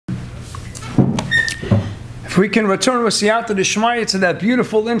If we can return with Siyata D'Shmaya to that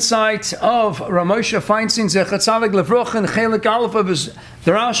beautiful insight of Ramosha Feinstein Zechat Tzadik Levroch and Chelik Aleph of his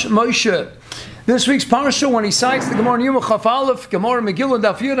Darash Moshe. This week's parsha, when he cites the Gemara Yuma Chaf Aleph, Gemara Megillah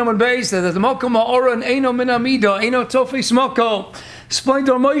Daf Yud Amud Beis, that the Mokom Ha'ora and Eino Min Amida, Eino Tofes Moko. Explained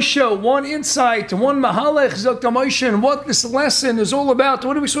to Moshe one insight, one mahalech Zok Moshe, and what this lesson is all about.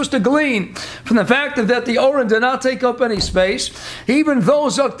 What are we supposed to glean from the fact that the Oren did not take up any space? Even though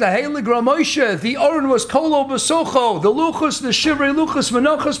Zok Helig Moshe, the Oren was Kolo Besocho, the Luchas, the Shivrei Luchas,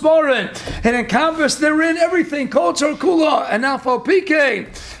 Menochas Baran, and encompassed therein everything, Kol Tzar Kula, and Alpha Pike.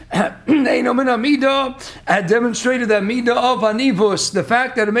 Had demonstrated that midah of Anivus, the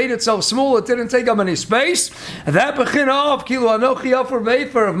fact that it made itself small, it didn't take up any space. That bechina of Kilo Anochi Afer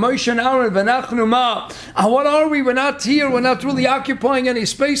Vefer of Moshe and Aaron V'nachnu Ma. What are we? We're not here. We're not really occupying any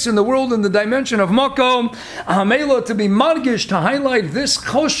space in the world in the dimension of Makom. Hamela to be margish, to highlight this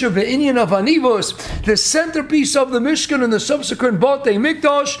Choshev Ve'inyan of Anivus, the centerpiece of the Mishkan and the subsequent Batei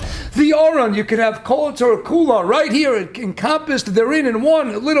Mikdash, the Aron. You can have Kol Tzar Kula right here, it encompassed therein in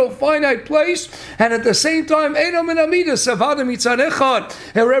one little finite place, and at the same time, it represents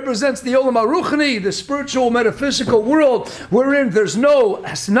the Olam HaRuchni, the spiritual, metaphysical world, wherein there's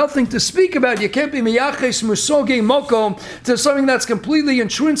nothing to speak about. You can't be miyaches musoge mokom to something that's completely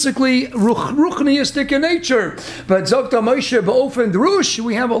intrinsically ruchniistic in nature. But Zokta Moshe ba'ofen drush,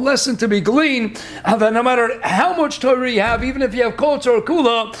 we have a lesson to be gleaned. That no matter how much Torah you have, even if you have kol Torah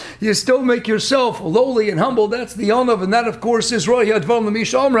kula, you still make yourself lowly and humble. That's the onav, and that of course is roy hadvar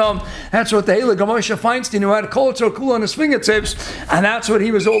l'mish. That's what the Heilig Moshe Feinstein, who had Kol Tzar Kula on his fingertips, and that's what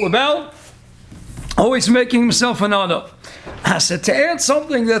he was all about. Always making himself an honor. So to add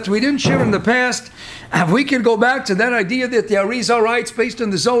something that we didn't share in the past, if we can go back to that idea that the Arizal writes, based on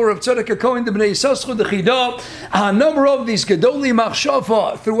the Zohar of Tzedek HaKohen, the Bnei Yisachar, the Chidah, a number of these Gedoli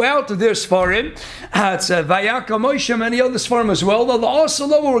Machshava throughout their Sfarim, it's Vayaka Moshe, many other Sfarim as well, although also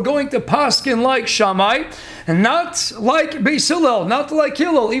we're going to Paskin like Shammai, and not like Beis Hillel, not like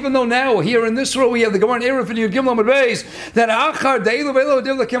Hillel, even though now here in this row we have the Gemara in Erev and Yud Gimel Amud Beis, that Achar De'ilu Ve'elo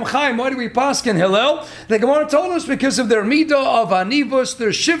Div L'Kem Chaim. Why do we Paskin Hillel? The Gemara told us because of their midah of Anivus, their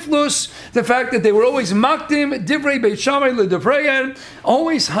shiflus, the fact that they were always makdim, divrei Beit Shammai l'divreihen,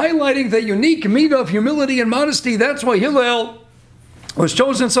 always highlighting the unique midah of humility and modesty. That's why Hillel was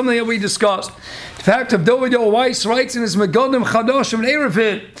chosen, something that we discussed. The fact of David Weiss writes in his Megadim Chadosh and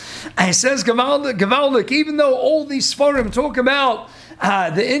Erevit, and he says, Gavaldik, even though all these Sfarim talk about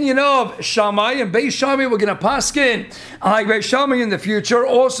the inyan of Shammai and Beis Shammai, we're going to paskin like Beis Shammai in the future.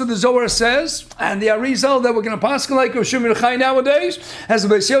 Also, the Zohar says, and the Arizal, that we're going to paskin like Rosh Hashanah nowadays. As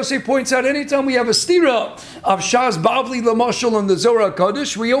the Beis Yosef points out, anytime we have a stira of Shas Bavli Lamashal in the Zohar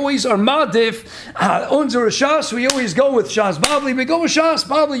Kodesh, we always are madif unzer Shas. We always go with Shas Bavli. We go with Shas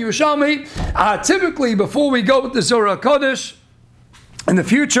Bavli Yerushalmi. Typically, before we go with the Zohar Kodesh. In the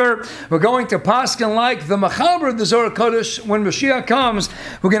future, we're going to paskin like the Machaber of the Zohar Kodesh. When Mashiach comes,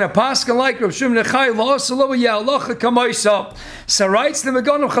 we're going to paskin like Rav Shimon Nechai La'asalav Ya'alacha Kamaisa. So writes the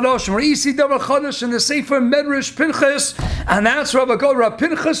Megadim Chadosh, Re'isi Davar Chodesh in the Sefer Medrash Pinchas, and that's Rav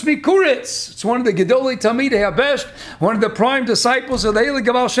Pinchas Mikuritz. It's one of the Gedolei Talmidei HaBesh, one of the prime disciples of the Heilig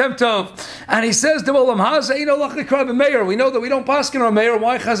Baal Shem Tov. And he says, we know that we don't paskin on Meir.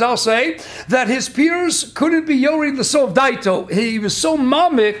 Why Chazal say that his peers couldn't be Yorid the Sov Daito. He was so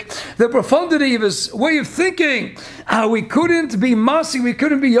mamik, the profundity of his way of thinking. We couldn't be Masi, we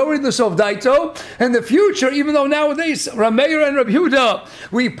couldn't be Yorid the Sov Daito. In the future, even though nowadays, Rameir and Rabbi Yehuda,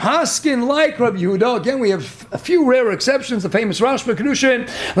 we paskin like Rabbi Yehuda. Again, we have a few rare exceptions, the famous Rashba Kedushin,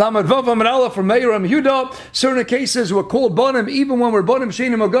 Lamed Vav Amar Aleph from Meir and Yehuda. Certain cases we're called Bonim, even when we're Bonim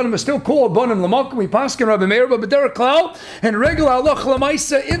Sheinim Aganim, we're still called Bonim Lamak. We paskin Rabbi Meir, but B'derek Klal, and regular Allah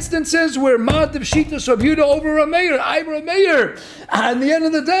Lamaisa instances where Mad of Shitas Rabbi Yehuda over Rameir, Ibra Meir. At the end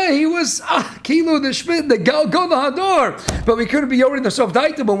of the day, he was Kilo the Shmit, the Gal Hador. But we couldn't be Yorid the Sov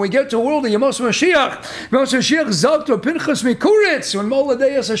Daita. When we get to a world of Yemos Mashiach, Zalt or Pinchas Mikuritz, when Mola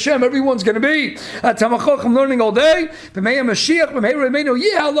Deyas Hashem, everyone's going to be at Tamachochem learning all day. B'mei Mashiach, b'mei Remeinu,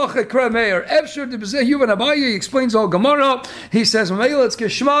 Halacha Kra Meir. Efshur de B'zeh Yuvan Abaye, he explains all Gemara. He says, let's get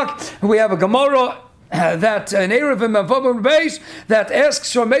Shmak. We have a Gemara. That an Erev and Mavavim base that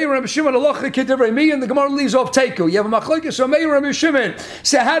asks Rameir Rabbi Shimon Alocha Kedivrei Mi, and the Gemara leaves off Teku. You have a Machlokes Rameir Rabbi Shimon.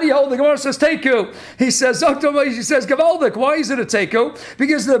 So how do you hold? The Gemara says Teku. He says Gavaldik. Why is it a Teku?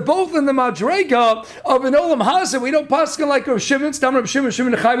 Because they're both in the Madrega of an Olam Hazeh. We don't paskin like Rabbi Shimon, Stam Rabbi Shimon,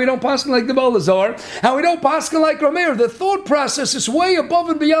 Shimon Nechai. We don't paskin like the Balazar, and we don't paskin like Rameir. The thought process is way above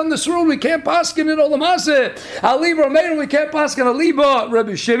and beyond this world. We can't paskin in Olam Hazeh. Aliba Rameir, we can't paskin Aliba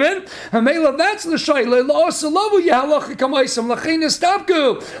Rabbi Shimon. And Mela, that's the Shai.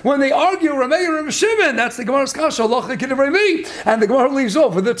 When they argue, Rabbi and Rabbi Shimon, that's the Gemara's kasha, and the Gemara leaves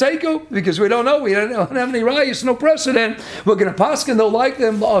off with the teiku, because we don't know, we don't have any rayos, no precedent. We're going to paskin, they'll like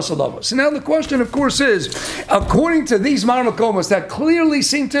them, so now the question, of course, is, according to these marmakomas that clearly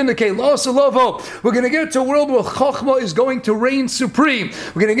seem to indicate we're going to get to a world where Chachma is going to reign supreme.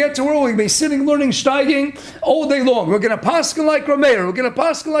 We're going to get to a world where we're going to be sitting, learning, steiging all day long. We're going to paskin like Rameir. We're going to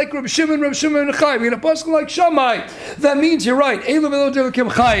paskin like Rabbi Shimon and Chai. We're going to paskin like Shammai. That means you're right.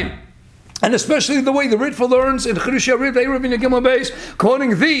 And especially the way the Ritva learns in Chiddushei Riv, Erev Gimel Beis,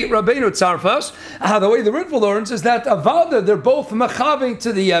 quoting the Rabbeinu Tzarfas, the way the Ritva learns is that Avada, they're both mechaving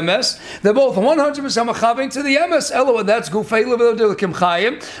to the MS, they're both 100% mechaving to the MS, Eloah, that's Gufei Levidim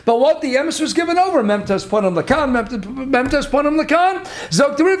Chayim, but what the MS was given over, Memtas Panam Lakan, Memtas Panam Lakan,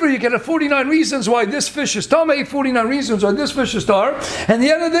 Zok the river, you get 49 reasons why this fish is Tameh, 49 reasons why this fish is Tar, and at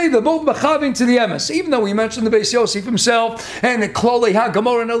the end of the day, they're both mechaving to the MS, even though we mentioned the Beis Yosef himself, and Klolei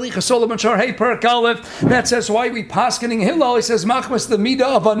HaGamor and Alicha Solomon Hey, Perk Aleph, that says why we paskening Hillel. He says Machmas the Mida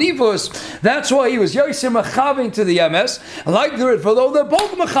of Anivus. That's why he was Yosem Machaving to the MS. Like the Ritva, though they're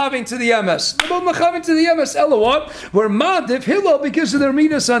both Machaving to the MS. They're both Machaving to the MS. Elawat, we're Madif Hillel because of their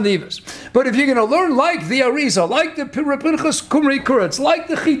Midas Anivus. But if you're going to learn like the Ariza, like the Rapinchas Kumri Kuretz, like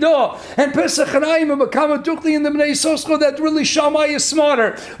the Chidah, and Pesach Hanayim and Bakama Dukli and the Bnei Soscho, that really Shammai is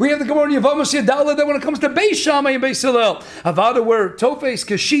smarter. We have the Gemara Yavamas Yadala that when it comes to Beis Shammai and Beis Hillel, Avada where Tofes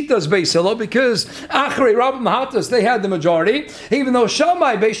Kashita's Beis Hillel, because Achrei Rabbi Mahatas, they had the majority. Even though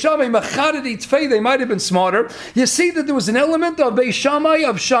Shammai, Beis Shammai, Machadidi Tfei, they might have been smarter. You see that there was an element of Beis Shammai,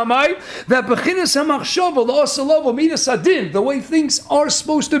 that Bechinas HaMachshava, L'Asalav, Midas Adin, the way things are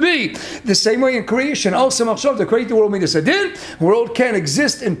supposed to be. The same way in creation, also Machshava, to create the world Midas Adin, world can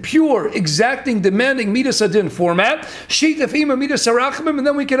exist in pure, exacting, demanding Midas Adin format. Sheet of Ima, Midas Arachmim, and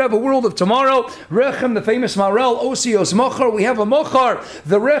then we could have a world of tomorrow. Rechem, the famous Marel, Osios Mochar, we have a Mochar,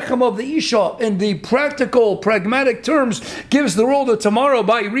 the Rechem of the Isha, in the practical, pragmatic terms, gives the world of tomorrow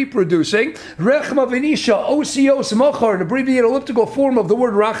by reproducing. Rechem of Inisha, Osios Mochar, an abbreviated elliptical form of the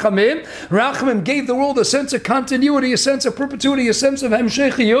word Rachamim. Rachamim gave the world a sense of continuity, a sense of perpetuity, a sense of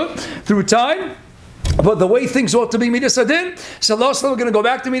Hemshechiyut through time. But the way things ought to be Midas Adin, so lastly we're going to go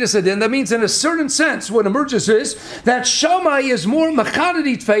back to Midas Adin. That means in a certain sense what emerges is that Shammai is more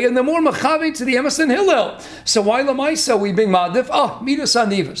Machadid Tfei and they're more Machavi to the Emes than Hillel. So why Lamaisa we being Madif? Midas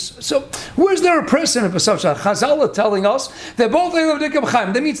Anivus. So where's there a precedent for such a Chazal are telling us they're both Elodim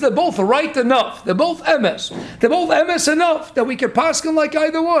Chaim. That means they're both right enough. They're both Emes. They're both Emes enough that we could paskin like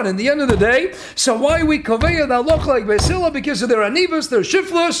either one. In the end of the day, so why we Koveya that look like Beis Hillel? Because of their Anivus, their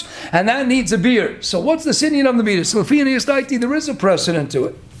Shiflus, and that needs a beer. So what's the Sinyan of the Midas? There is a precedent to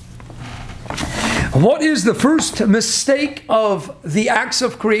it. What is the first mistake of the acts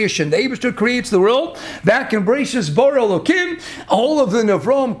of creation? The Eibishter creates the world, back embraces Bar Elokim, all of the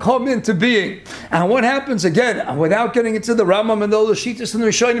Nevram come into being. And what happens again, without getting into the Rambam and all the Shittas and the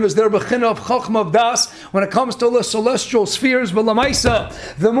Rishonim, is there Bechina of Chachma of Das, when it comes to the celestial spheres, B'lamaisa,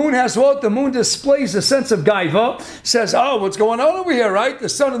 the moon has what? The moon displays a sense of Gaiva, says, what's going on over here, right? The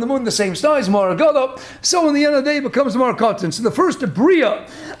sun and the moon the same size, Maragadop. So in the end of the day, it becomes Marakatan. So the first Bria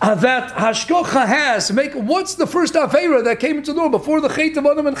that Hashkocha has to make, what's the first Aveira that came into the world before the Chet of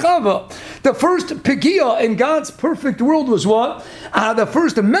Adam and Chava? The first Pigia in God's perfect world was what? The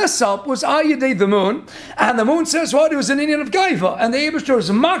first mess up was Ayadei the moon, and the moon says what? It was an Indian of Gaiva, and the Eibishter is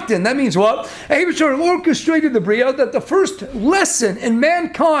Maktin. That means what? Eibishter orchestrated the Bria, that the first lesson in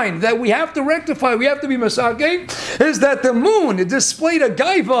mankind that we have to rectify, we have to be Masake, is that the moon displayed a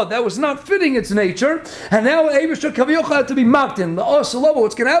Gaiva that was not fitting its nature, and now Eibishter Kaviocha had to be Maktin. The Osalobo,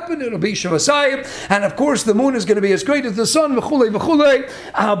 what's going to happen? It'll be Shavasayim. And of course, the moon is going to be as great as the sun. But Lamaisa,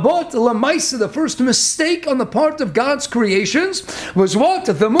 the first mistake on the part of God's creations was what?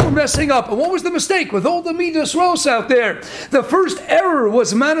 The moon messing up. And what was the mistake? With all the Midas Ros out there, the first error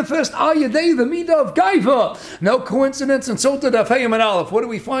was manifest Ayadei, the Midah of Gaiva. No coincidence. And Sota Dafayim and Aleph. What do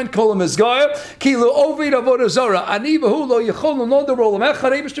we find? Kolam is Gaia. Kilu Ovid Avodazara. Anivahu lo Yechol no the Rolam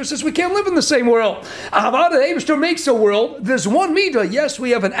Echad. Eibishter says we can't live in the same world. Avada Eibishter makes a world. There's one Midah. Yes, we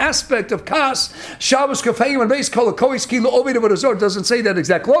have an aspect of Kas. Shabbos Kafayim and Beis Kol Kois Kilo Ovid Avodazara doesn't say that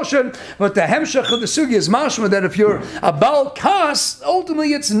exact lotion, but the Hemshach of the Sugi is mashma that if you're a Baal Kas,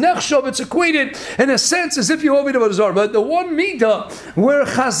 ultimately it's Nechshav, it's equated in a sense as if you Ovid Avodazara. But the one Midah where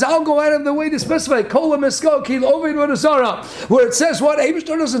Chazal go out of the way to specify Kol Miskal Kilo Ovid Avodazara, where it says what?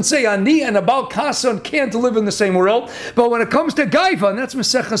 Eibishter doesn't say Ani and a Baal Kasan can't live in the same world, but when it comes to Gaiva, and that's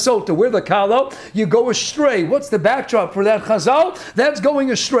Masech Sota, where the Kalo, you go astray. What's the backdrop for that Chazal? That's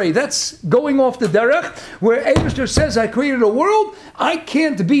going astray. That's going off off the derech, where Eibishter says, I created a world, I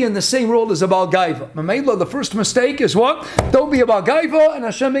can't be in the same world as a Baal Gaiva. Mamela, the first mistake is what? Don't be a Baal Gaiva, and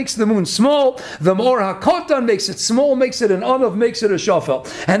Hashem makes the moon small. The Mor HaKotan makes it small, makes it an Anav, makes it a Shafel.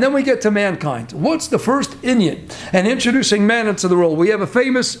 And then we get to mankind. What's the first inyan? And introducing man into the world. We have a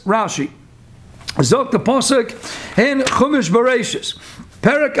famous Rashi. Zok the Pasuk in Chumash Bereshis.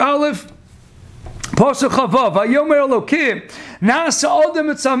 Perek Aleph, Pasuk Chavav, Vayomer Elokim, Nasa Adam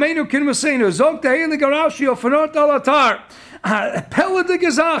Etzamenu Kinmasenu, Zok the Heilig Rashi Ofanot Alatar. Pella de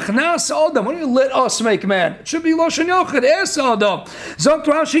Gezach, Nas Adam. What do you let us make man? It should be Loshan Yochid, Es Adam. Zokt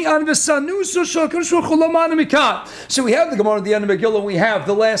Rashi, Anivus Sanusa Shakash Chulaman Mikat. So we have the Gemara at the end of Megillah, we have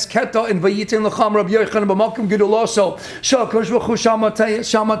the last Keta in Vayitin Lacham Rabbi Yochanan B'Malkim Geduloso, Shakash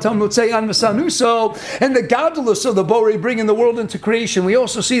Shamatam Nutzei Anivus Sanuso, and the Gadolus of the Borei bringing the world into creation. We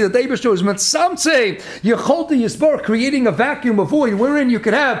also see that the Eibishter is Metzamtzei, Yecholti Yisbar, creating a vacuum, a void, wherein you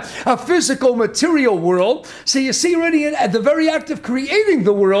could have a physical, material world. So you see already at the very act of creating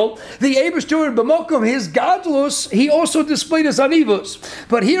the world, the Eibishter b'Malkum, his gadlus, he also displayed his Anivus.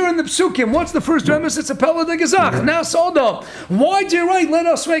 But here in the Psukim, what's the first premise? It's a Pella de Gezach, Nas Adam. Why do you write, let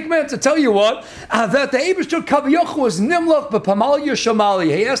us make man? To tell you what, that the Eibishter Kaviyach was Nimlach b'Pamalya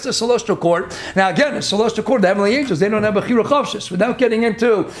Shamali. He asked the celestial court. Now again, the celestial court, the heavenly angels, they don't have a Chira Chavshis. Without getting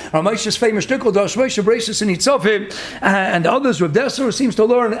into Ramesh's famous shtickle, Dashmesha Braces and Yitzavim, and others, Rav Desser seems to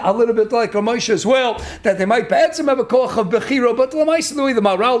learn a little bit like Ramesh as well, that they might have a koach of Bechira, but the way the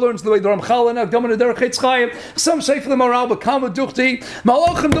Maral learns, the way the Ramchal and Agdam and the Derech Eitz Chaim, some say for the Maral, but Kama Duchti,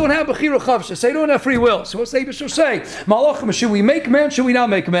 Malachim don't have Bechira Chavshis, they don't have free will. So what's the Eibishter say? Malachim, should we make man, should we not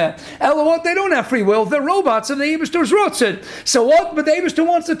make man? Ella, what? They don't have free will, they're robots, and the Eibishter's rotzin. So what? But the Eibishter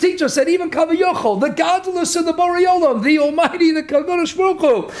wants to teach us that even Kavayochel, the godless of the Borei Olam, the Almighty, the Kadosh Baruch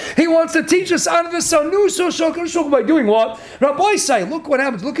Hu, he wants to teach us Anivus Sanuso Shakash by doing what? Rabbi say, look what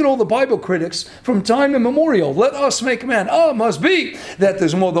happens, look at all the Bible critics from time immemorial. Let us make man. Oh, it must be that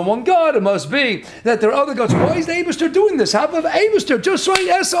there's more than one God. It must be that there are other gods. Why is the Eibishter doing this? How about Eibishter? Just write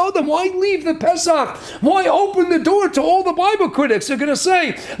Es Adam. Why leave the Pesach? Why open the door to all the Bible critics? They're going to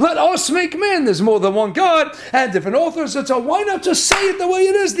say, let us make man. There's more than one God and different authors. And so why not just say it the way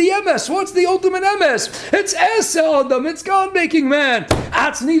it is? The MS. What's the ultimate MS? It's Es Adam. It's God making man.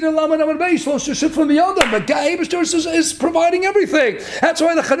 That's neither Laman Amar Beish. Should from beyond them. But Eibishter is providing everything. That's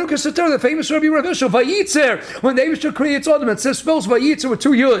why the Chanukah Sator, the famous Rabbi Rav Eshel, Vayitzer, when the Eibishter creates Adam, it says spells Vayitzer with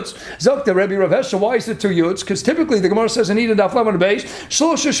two yuds. Zok the Rabbi Rav Eshel, why is it two yuds? Because typically the Gemara says in Eytan Daf Laman Beish,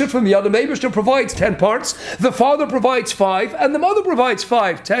 Shlosha Shit from the Adam. The Eibishter provides 10 parts, the father provides 5, and the mother provides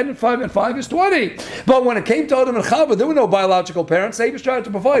 5. 10 and 5 and 5 is 20. But when it came to Adam and Chava, there were no biological parents. The Eibishter had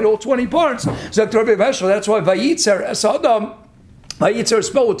to provide all 20 parts. Zok the Rabbi Rav Eshel, that's why Vayitzer Es Adam. Vayitzer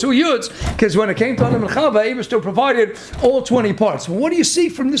spelled with 2 yuds, because when it came to Adam and Chava, Eibishter provided all 20 parts. Well, what do you see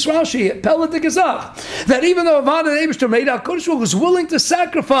from this Rashi? Pella de Gezach, that even though Avad and Eibishter made out, Kodesh Baruch Hu was willing to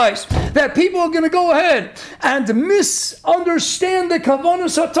sacrifice, that people are going to go ahead and misunderstand the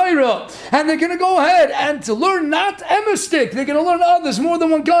Kavanas HaTorah, and they're going to go ahead and to learn not emistic. They're going to learn, there's more than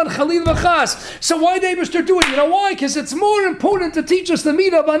one God, Chalil V'chas. So why did Eibishter do it? You know why? Because it's more important to teach us the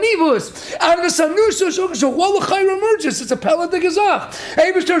meat of Anivus. Anivus Anusa, so while the Chayra emerges, it's a Pella de Gezach.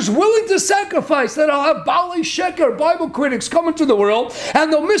 Eibishter is willing to sacrifice that I'll have Balei Sheker, Bible critics, come into the world,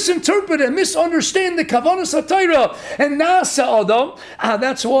 and they'll misinterpret and misunderstand the Kavanas HaTorah and Nasa Adam.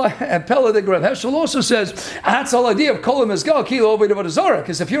 That's why Pella de Rav Eshel also says that's the whole idea of Kolam Ezgal Kilo Oved Avodah.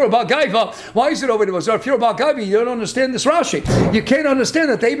 Because if you're a Baal Gaiva, why is it Oved Avodah? If you're a Baal Gaiva, you don't understand this Rashi. You can't understand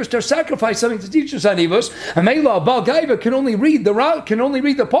that the Eibishter sacrificed something to teach us Anivus. And Meila, Baal Gaiva can only read the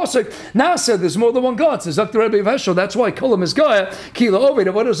pasuk Nasa. There's more than one God. Says Dr. Rabbi Eshel. That's why Kolam Ezgal Kilo Oved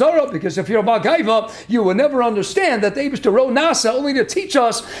Avodah Zarah, because if you're a Baal Gaiva, you will never understand that the Eibishter wrote Nasa only to teach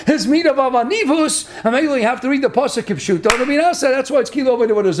us his meat of Anivus, and maybe you have to read the pasuk of Shuta. I mean, Nasa, that's why it's Kilo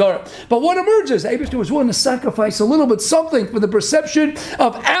Oved Avodah Zarah. But what emerges? Eibishter was willing to sacrifice a little bit something for the perception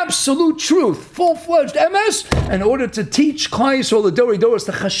of absolute truth, full-fledged MS, in order to teach Klal Yisrael the Dori Doris,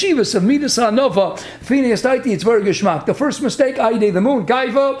 the Chashivus of Midas HaNova, Feiner, it's very geschmack. The first mistake, Aide, the moon,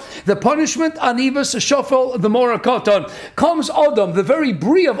 Gaiva, the punishment, Anivus, Shofel, the Mor HaKotan, comes Adam, the very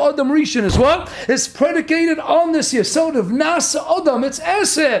brie of Adam Rishon is what? Is predicated on this yesod of Nasa Adam. It's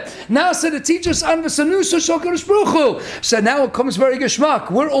Eseh. Nasa to teach us Anivus Anusa Shakadosh Baruch Hu. So now it comes very geschmack.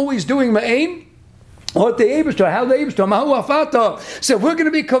 We're always doing Ma'ain. What the Eibishter, how the Eibishter, Mahu Afata. So if we're going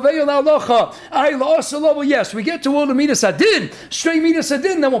to be Kavei al-Alocha, yes, we get to all the Midas Adin, straight Midas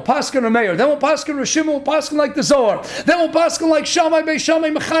Adin, then we'll paskin Rameir, then we'll paskin Rishim, we'll paskin like the Zohar, then we'll paskin like Shammai, Bei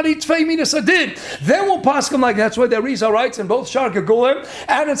Shammai, Mechadi, Tfei, Midas Adin, then we'll paskin like, that's why the Arizal writes in both Shar Gegulim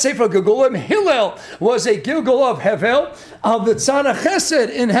and in Sefer Gegulim, Hillel was a Gilgul of Hevel, of the Tzad Chesed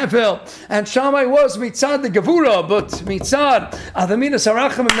in Hevel, and Shammai was Mitzad the Gevura, but Mitzad, the Midas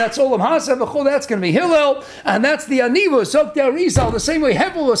Harachim, and that's Olam Hasa, that's going to be Hillel, and that's the Anivus of the Arizal, the same way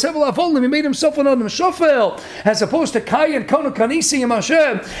Hevel was Hevel Avolim, he made himself an Adam Shofel, as opposed to Kai and Konu Kanisi and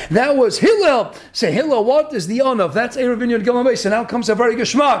Hashem, that was Hillel. Say Hillel, what is the Onav? That's Erev Vineyard Gilmabay, so now comes a very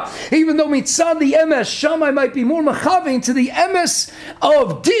geschmack. Even though Mitzad the MS, Shammai might be more Machavin to the MS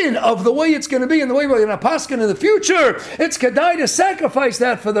of Din, of the way it's going to be, and the way we're going to paskin in the future, it's Kedai to sacrifice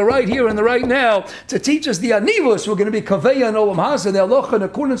that for the right here and the right now, to teach us the Anivus. We're going to be Kaveya and Olam Hazah, the Alocha in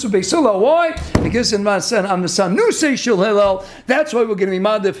accordance with Beisila. Why? Because in Masan, I'm the Sanusei Shul Hillel, that's why we're going to be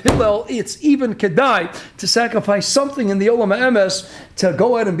Madif Hillel. It's even Kedai to sacrifice something in the Olam HaEmes to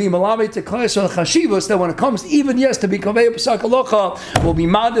go ahead and be Malavi to Klais on Chashivus, that when it comes even yes to be Kaveya Pesach Alocha, will be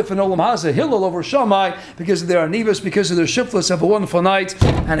Madif and Olam Hazah Hillel over Shammai because of their Anivus, because of their shiftless. Have a wonderful night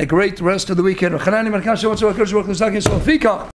and a great rest of the weekend.